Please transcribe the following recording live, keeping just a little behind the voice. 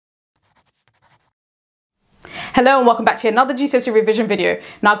Hello and welcome back to another GCSE revision video.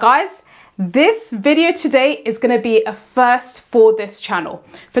 Now guys, this video today is going to be a first for this channel.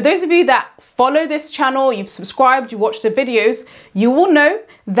 For those of you that follow this channel, you've subscribed, you watch the videos, you will know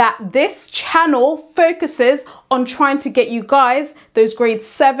that this channel focuses on trying to get you guys those grades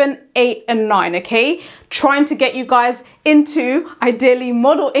 7, 8 and 9, okay? Trying to get you guys into ideally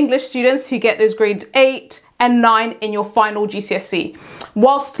model English students who get those grades 8 and 9 in your final GCSE.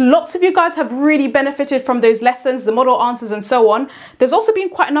 Whilst lots of you guys have really benefited from those lessons, the model answers and so on, there's also been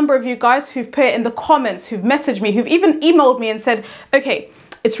quite a number of you guys who've put it in the comments, who've messaged me, who've even emailed me and said, okay,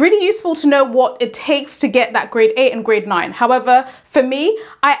 it's really useful to know what it takes to get that grade 8 and grade 9. However, for me,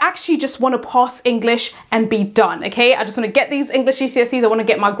 I actually just want to pass English and be done, okay? I just want to get these English GCSEs. I want to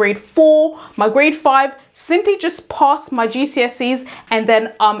get my grade 4, my grade 5, simply just pass my GCSEs and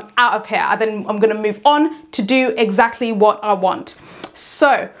then I'm out of here. Then I'm going to move on to do exactly what I want.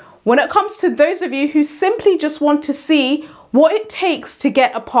 So when it comes to those of you who simply just want to see what it takes to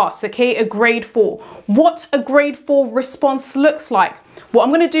get a pass, okay, a grade 4, what a grade 4 response looks like. What I'm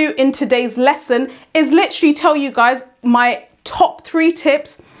going to do in today's lesson is literally tell you guys my top 3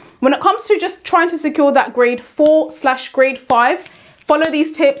 tips when it comes to just trying to secure that grade 4/grade 5. Follow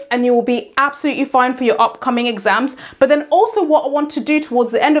these tips and you will be absolutely fine for your upcoming exams. But then also what I want to do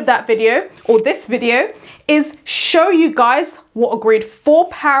towards the end of that video, or this video, is show you guys what a grade 4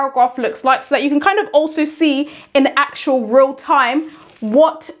 paragraph looks like so that you can kind of also see in actual real time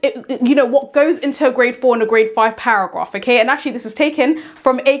what goes into a grade 4 and a grade 5 paragraph, okay? And actually this is taken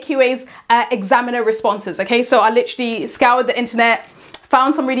from AQA's examiner responses, okay? So I literally scoured the internet,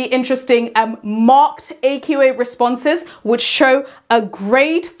 found some really interesting marked AQA responses which show a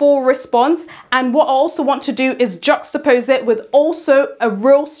grade 4 response, and what I also want to do is juxtapose it with also a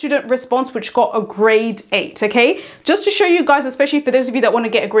real student response which got a grade 8, okay? Just to show you guys, especially for those of you that want to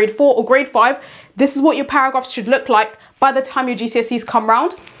get a grade 4 or grade 5, this is what your paragraphs should look like by the time your GCSEs come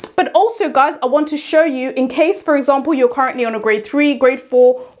round. But also guys, I want to show you in case, for example, you're currently on a grade 3, grade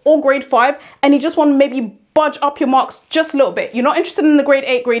 4 or grade 5 and you just want to maybe budge up your marks just a little bit. You're not interested in the grade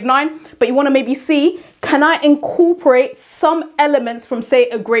 8, grade 9, but you want to maybe see, can I incorporate some elements from say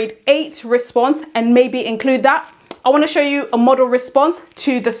a grade 8 response and maybe include that? I want to show you a model response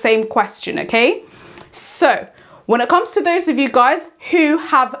to the same question, okay? So when it comes to those of you guys who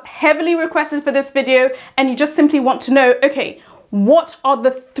have heavily requested for this video and you just simply want to know, okay, what are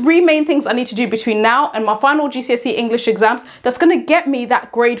the 3 main things I need to do between now and my final GCSE English exams that's going to get me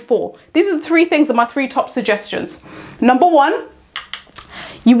that grade 4? These are the 3 things and my 3 top suggestions. Number 1,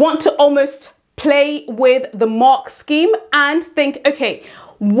 you want to almost play with the mark scheme and think, okay,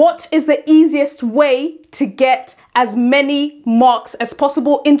 what is the easiest way to get as many marks as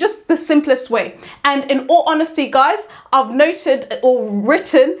possible in just the simplest way? And in all honesty, guys, I've noted or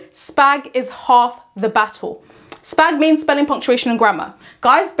written SPAG is half the battle. SPAG means spelling, punctuation and grammar.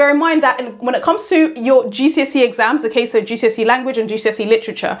 Guys, bear in mind that when it comes to your GCSE exams, okay, so GCSE language and GCSE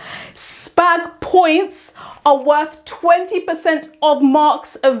literature, SPAG points are worth 20% of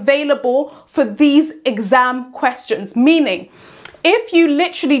marks available for these exam questions. Meaning, if you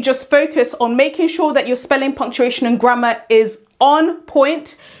literally just focus on making sure that your spelling, punctuation and grammar is on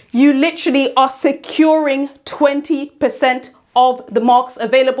point, you literally are securing 20% of the marks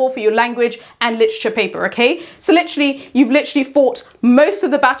available for your language and literature paper, okay? So literally, you've literally fought most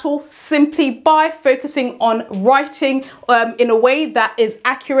of the battle simply by focusing on writing in a way that is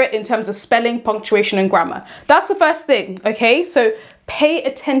accurate in terms of spelling, punctuation and grammar. That's the first thing, okay? So pay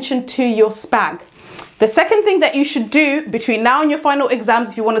attention to your SPAG. The second thing that you should do between now and your final exams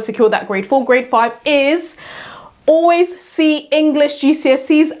if you want to secure that grade 4, grade 5 is always see English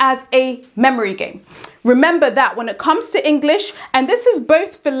GCSEs as a memory game. Remember that when it comes to English, and this is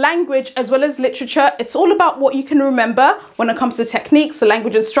both for language as well as literature, it's all about what you can remember when it comes to techniques, so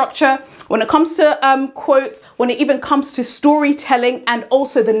language and structure, when it comes to quotes, when it even comes to storytelling and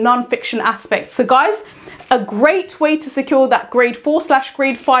also the non-fiction aspect. So guys, a great way to secure that grade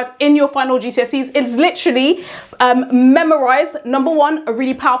 4/grade 5 in your final GCSEs is literally memorize, number 1, a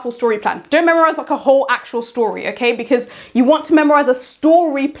really powerful story plan. Don't memorize like a whole actual story, okay? Because you want to memorize a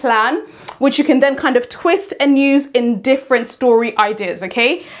story plan, which you can then kind of twist and use in different story ideas,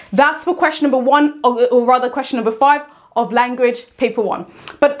 okay? That's for question number 1, or rather question number 5 of language paper 1.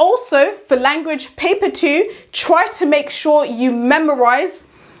 But also for language paper 2, try to make sure you memorize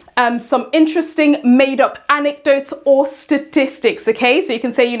some interesting made-up anecdotes or statistics, okay? So you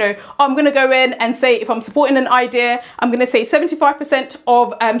can say, you know, I'm going to go in and say, if I'm supporting an idea, I'm going to say 75%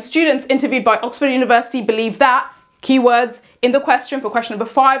 of students interviewed by Oxford University believe that, keywords in the question for question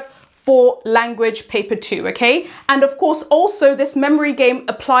number 5, for language paper 2, okay? And of course, also this memory game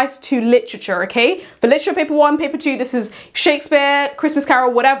applies to literature, okay? For literature paper 1, paper 2, this is Shakespeare, Christmas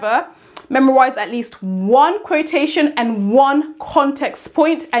Carol, whatever. Memorize at least one quotation and one context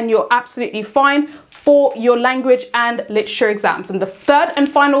point, and you're absolutely fine for your language and literature exams. And the third and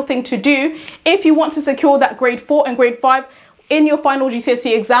final thing to do if you want to secure that grade 4 and grade 5 in your final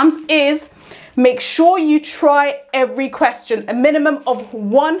GCSE exams is make sure you try every question, a minimum of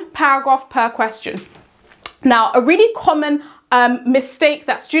 1 paragraph per question. Now, a really common mistake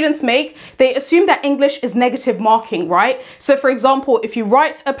that students make, they assume that English is negative marking, right? So for example, if you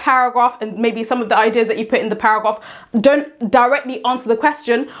write a paragraph and maybe some of the ideas that you put in the paragraph don't directly answer the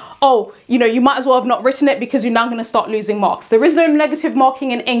question, oh, you know, you might as well have not written it because you're now going to start losing marks. There is no negative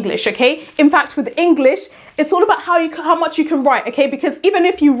marking in English, okay? In fact, with English, it's all about how much you can write, okay? Because even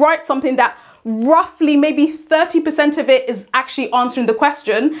if you write something that roughly maybe 30% of it is actually answering the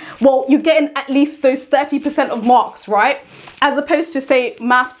question, well, you're getting at least those 30% of marks, right? As opposed to say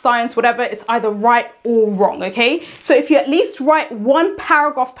math, science, whatever, it's either right or wrong, okay? So if you at least write 1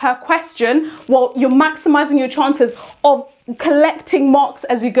 paragraph per question, well, you're maximizing your chances of collecting marks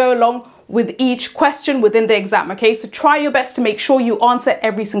as you go along with each question within the exam, okay? So try your best to make sure you answer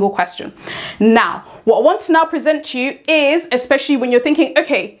every single question. Now, what I want to now present to you is, especially when you're thinking,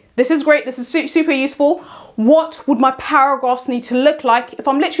 okay, this is great, this is super useful, what would my paragraphs need to look like if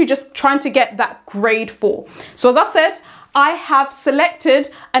I'm literally just trying to get that grade 4? So as I said, I have selected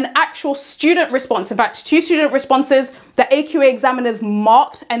an actual student response. In fact, 2 student responses, the AQA examiners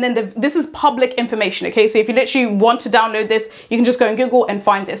marked, and then this is public information, okay? So if you literally want to download this, you can just go on Google and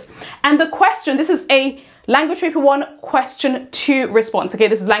find this. And the question, this is a language paper 1 question 2 response, okay?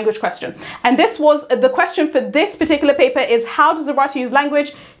 This is language question. And this was, the question for this particular paper is, how does the writer use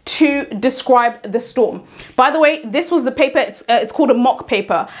language to describe the storm? By the way, this was the paper, it's called a mock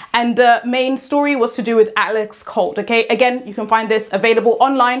paper, and the main story was to do with Alex Colt, okay? Again, you can find this available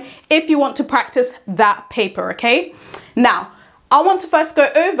online if you want to practice that paper, okay? Now, I want to first go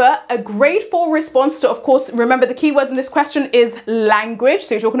over a grade 4 response to, of course, remember the keywords in this question is language.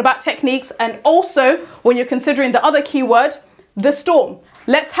 So you're talking about techniques, and also when you're considering the other keyword, the storm.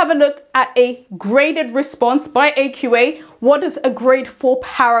 Let's have a look at a graded response by AQA. What does a grade 4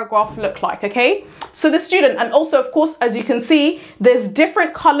 paragraph look like, okay? So the student, and also of course, as you can see, there's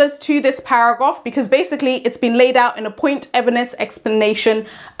different colors to this paragraph because basically it's been laid out in a point, evidence, explanation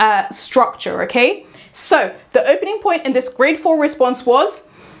structure, okay? So the opening point in this grade 4 response was,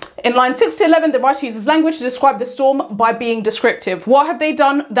 in line 6 to 11, the writer uses language to describe the storm by being descriptive. What have they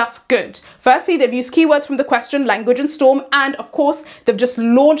done? That's good. Firstly, they've used keywords from the question, language and storm, and of course, they've just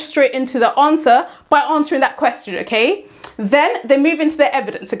launched straight into the answer by answering that question, okay? Then they move into their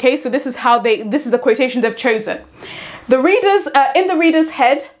evidence, okay? So this is the quotation they've chosen. The readers, in the reader's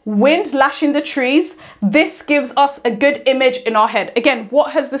head, wind lashing the trees. This gives us a good image in our head. Again,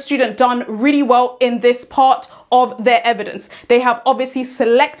 what has the student done really well in this part of their evidence? They have obviously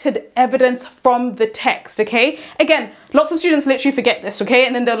selected evidence from the text, okay? Again, lots of students literally forget this, okay?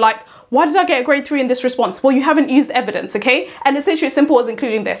 And then they're like, why did I get a grade 3 in this response? Well, you haven't used evidence, okay? And it's literally as simple as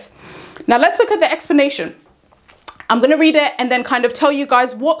including this. Now let's look at the explanation. I'm going to read it and then kind of tell you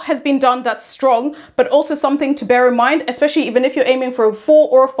guys what has been done that's strong, but also something to bear in mind, especially even if you're aiming for a 4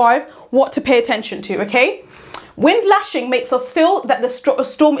 or a 5, what to pay attention to, okay? Wind lashing makes us feel that the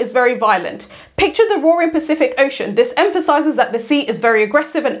storm is very violent. Picture the roaring Pacific Ocean. This emphasizes that the sea is very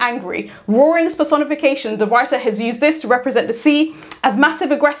aggressive and angry. Roaring's personification, the writer has used this to represent the sea as massive,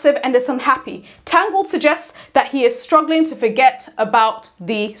 aggressive, and is unhappy. Tangled suggests that he is struggling to forget about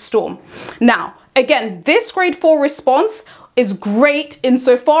the storm. Now, again, this grade 4 response is great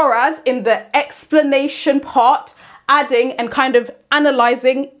insofar as in the explanation part, adding and kind of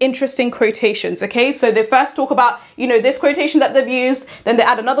analyzing interesting quotations, okay? So they first talk about, you know, this quotation that they've used, then they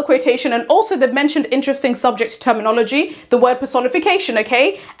add another quotation, and also they've mentioned interesting subject terminology, the word personification,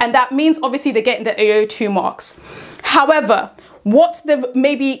 okay? And that means obviously they're getting the AO2 marks. However, what they've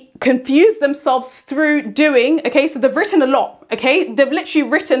maybe confused themselves through doing, okay, so they've written a lot, okay? They've literally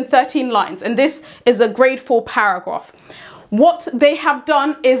written 13 lines, and this is a grade 4 paragraph. What they have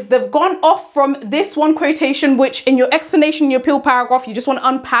done is they've gone off from this one quotation, which in your explanation, in your appeal paragraph, you just want to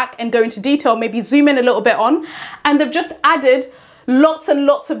unpack and go into detail, maybe zoom in a little bit on, and they've just added lots and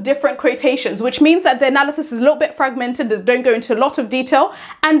lots of different quotations, which means that the analysis is a little bit fragmented. They don't go into a lot of detail,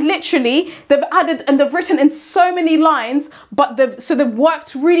 and literally they've added and they've written in so many lines, but they've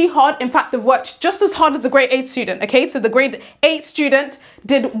worked really hard. In fact, they've worked just as hard as a grade 8 student, okay? So the grade 8 student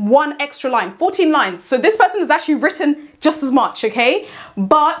did 1 extra line, 14 lines. So this person has actually written just as much, okay?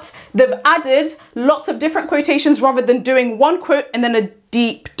 But they've added lots of different quotations rather than doing one quote and then a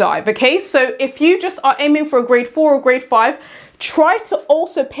deep dive, okay? So if you just are aiming for a grade 4 or grade 5, try to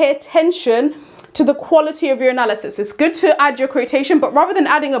also pay attention to the quality of your analysis. It's good to add your quotation, but rather than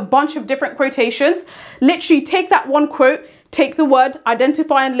adding a bunch of different quotations, literally take that one quote, take the word,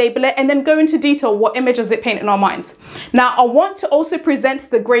 identify and label it, and then go into detail. What image does it paint in our minds? Now, I want to also present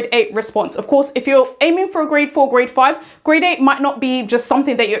the grade 8 response. Of course, if you're aiming for a grade 4, grade 5, grade 8 might not be just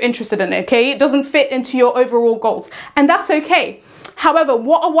something that you're interested in, okay? It doesn't fit into your overall goals, and that's okay. However,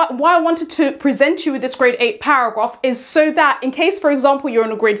 why I wanted to present you with this grade 8 paragraph is so that in case, for example, you're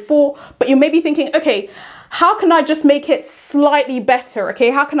in a grade 4, but you may be thinking, okay, how can I just make it slightly better? Okay,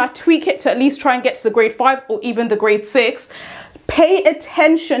 how can I tweak it to at least try and get to the grade 5 or even the grade 6? Pay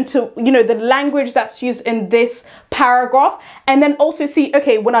attention to, you know, the language that's used in this paragraph, and then also see,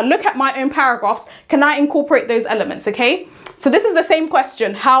 okay, when I look at my own paragraphs, can I incorporate those elements, okay? So this is the same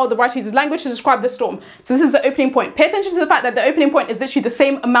question, how the writer uses language to describe the storm. So this is the opening point. Pay attention to the fact that the opening point is literally the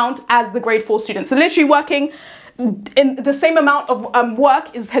same amount as the grade 4 students. So literally working in the same amount of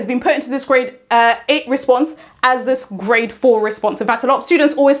work has been put into this grade 8 response as this grade 4 response. In fact, a lot of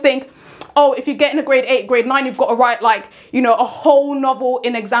students always think, oh, if you're getting a grade 8, grade 9, you've got to write like, you know, a whole novel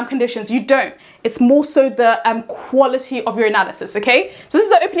in exam conditions. You don't. It's more so the quality of your analysis, okay? So this is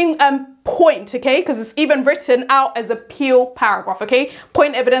the opening point, okay? Because it's even written out as a pure paragraph, okay?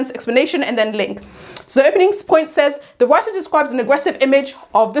 Point, evidence, explanation, and then link. So the opening point says, the writer describes an aggressive image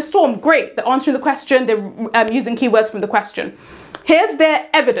of the storm. Great, they're answering the question, they're using keywords from the question. Here's their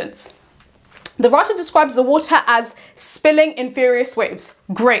evidence. The writer describes the water as spilling in furious waves.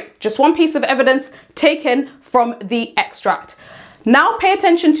 Great, just one piece of evidence taken from the extract. Now pay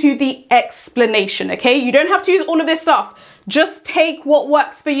attention to the explanation, okay? You don't have to use all of this stuff. Just take what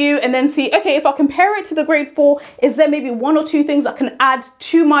works for you and then see, okay, if I compare it to the grade 4, is there maybe one or two things I can add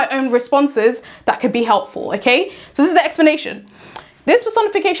to my own responses that could be helpful, okay? So this is the explanation. This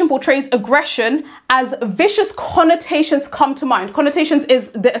personification portrays aggression as vicious connotations come to mind. Connotations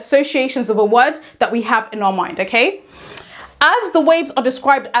is the associations of a word that we have in our mind, okay? As the waves are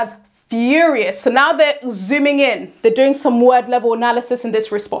described as furious. So now they're zooming in. They're doing some word level analysis in this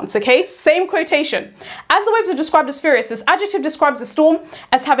response, okay? Same quotation. As the waves are described as furious, this adjective describes the storm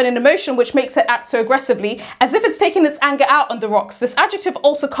as having an emotion which makes it act so aggressively, as if it's taking its anger out on the rocks. This adjective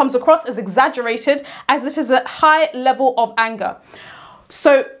also comes across as exaggerated, as it is a high level of anger.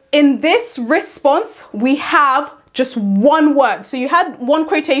 So in this response, we have just one word. So you had one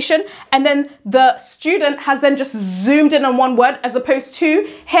quotation and then the student has then just zoomed in on one word, as opposed to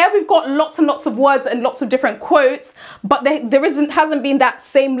here we've got lots and lots of words and lots of different quotes, but there hasn't been that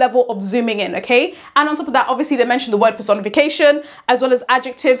same level of zooming in, okay? And on top of that, obviously they mentioned the word personification as well as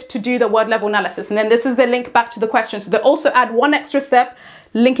adjective to do the word level analysis. And then this is the link back to the question. So they also add one extra step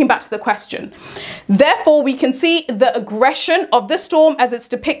linking back to the question. Therefore, we can see the aggression of the storm as it's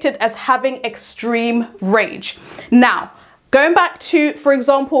depicted as having extreme rage. Now, going back to, for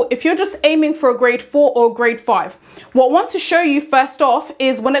example, if you're just aiming for a grade 4 or grade 5, what I want to show you first off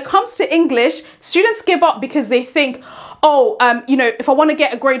is when it comes to English, students give up because they think, oh, you know, if I want to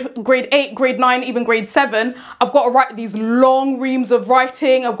get a grade 8, grade 9, even grade 7, I've got to write these long reams of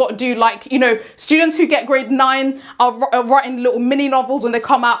writing. I've got to do like, you know, students who get grade 9 are writing little mini novels when they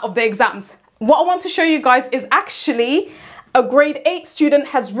come out of the exams. What I want to show you guys is actually a grade 8 student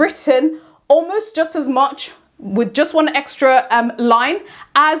has written almost just as much with just one extra line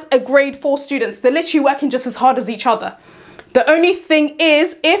as a grade 4 student. They're literally working just as hard as each other. The only thing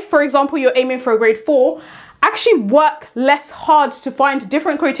is, if, for example, you're aiming for a grade 4, actually work less hard to find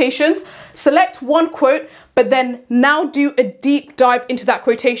different quotations, select one quote, but then now do a deep dive into that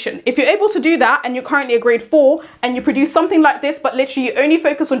quotation. If you're able to do that and you're currently a grade 4 and you produce something like this, but literally you only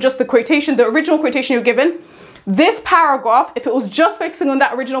focus on just the quotation, the original quotation you're given, this paragraph, if it was just focusing on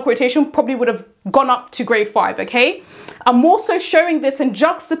that original quotation, probably would have gone up to grade 5, okay? I'm also showing this and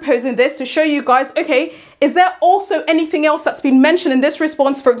juxtaposing this to show you guys, okay, is there also anything else that's been mentioned in this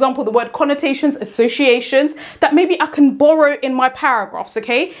response? For example, the word connotations, associations, that maybe I can borrow in my paragraphs,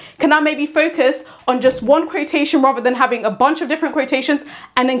 okay? Can I maybe focus on just one quotation rather than having a bunch of different quotations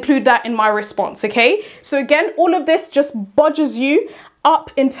and include that in my response, okay? So again, all of this just budges you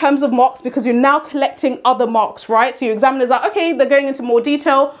up in terms of marks because you're now collecting other marks, right? So your examiner's like, okay, they're going into more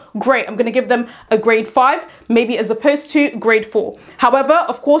detail. Great, I'm gonna give them a grade 5, maybe as opposed to grade 4. However,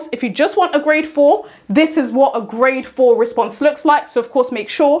 of course, if you just want a grade 4, this is what a grade 4 response looks like. So of course, make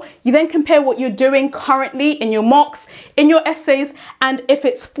sure you then compare what you're doing currently in your mocks, in your essays, and if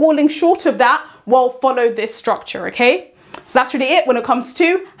it's falling short of that, well, follow this structure, okay? So that's really it when it comes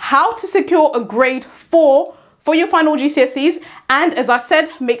to how to secure a grade 4 for your final GCSEs. And as I said,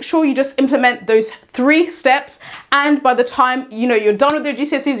 make sure you just implement those 3 steps. And by the time, you know, you're done with your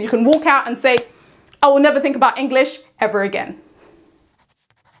GCSEs, you can walk out and say, I will never think about English ever again.